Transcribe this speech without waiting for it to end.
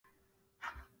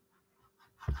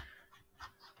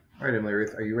All right, Emily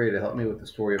Ruth, are you ready to help me with the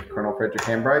story of Colonel Frederick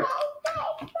Hambright?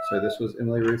 So this was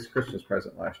Emily Ruth's Christmas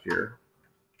present last year.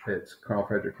 It's Colonel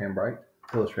Frederick Hambright,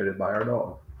 illustrated by our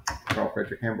dog, Colonel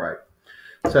Frederick Hambright.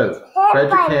 So,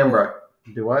 Frederick Hambright,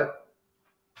 do what?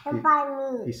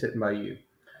 He's sitting by you.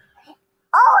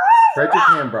 Frederick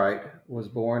Hambright was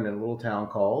born in a little town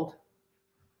called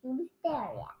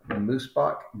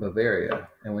Moosbach, Bavaria.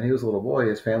 And when he was a little boy,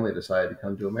 his family decided to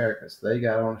come to America. So they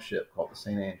got on a ship called the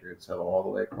St. Andrew and sailed all the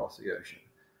way across the ocean.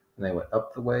 And they went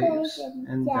up the waves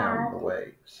and down the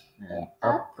waves, and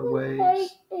up the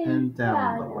waves and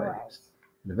down the waves.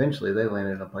 And eventually they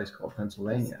landed in a place called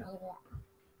Pennsylvania.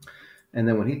 And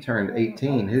then when he turned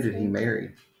 18, who did he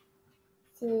marry?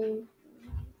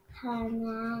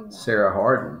 Sarah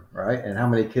Hardin, right? And how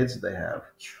many kids did they have?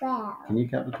 12. Can you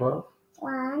count to 12?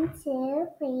 1, 2,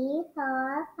 3,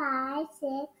 4, 5, 6,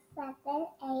 7,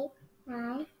 8,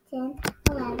 9, 10,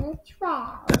 11,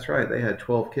 12. That's right. They had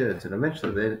 12 kids. And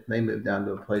eventually they moved down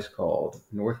to a place called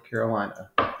North Carolina,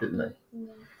 didn't they?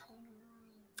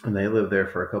 And they lived there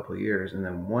for a couple of years. And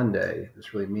then one day,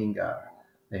 this really mean guy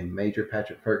named Major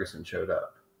Patrick Ferguson showed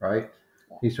up, right?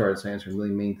 He started saying some really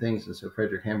mean things. And so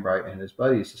Frederick Hambright and his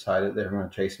buddies decided they were going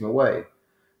to chase him away.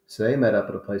 So they met up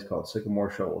at a place called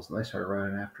Sycamore Shoals, and they started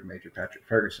running after Major Patrick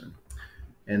Ferguson.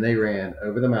 And they ran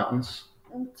over the mountains,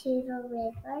 into the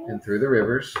rivers, and through the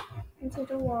rivers, into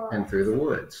the woods, and through the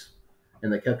woods.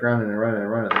 And they kept running and running and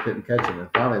running. They couldn't catch him. And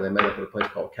finally, they met up at a place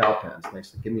called Cowpens. And they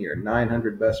said, "Give me your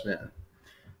 900 best men."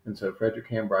 And so Frederick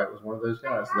Hambright was one of those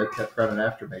guys. And they kept running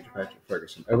after Major Patrick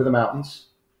Ferguson over the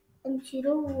mountains, into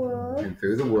the woods, and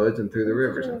through the woods, and through the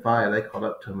rivers. And finally, they caught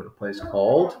up to him at a place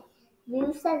called...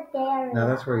 No,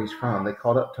 that's where he's from. They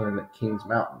caught up to him at Kings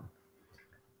Mountain.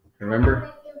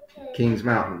 Remember? Kings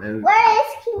Mountain. And where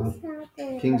is Kings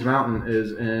Mountain? Kings Mountain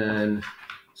is in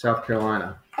South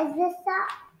Carolina. Is this up?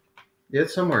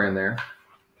 It's somewhere in there.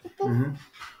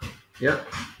 Yep,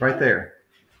 right there.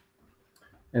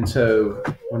 And so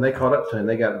when they caught up to him,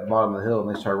 they got at the bottom of the hill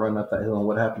and they started running up that hill. And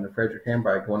what happened to Frederick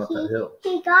Hambright going up that hill?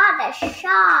 He got a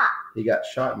shot. He got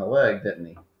shot in the leg, didn't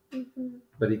he?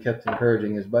 But he kept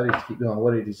encouraging his buddies to keep going.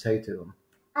 What did he say to them?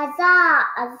 Huzzah,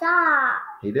 huzzah.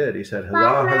 He did. He said, huzzah,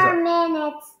 5 huzzah. more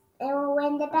minutes and we'll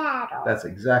win the battle. That's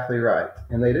exactly right.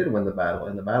 And they did win the battle.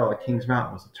 And the Battle of Kings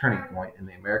Mountain was a turning point in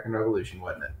the American Revolution,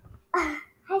 wasn't it? I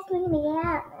was going to get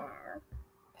out now.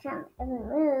 Can't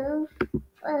move.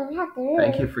 Well, we have to move.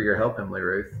 Thank you for your help, Emily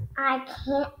Ruth. I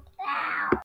can't.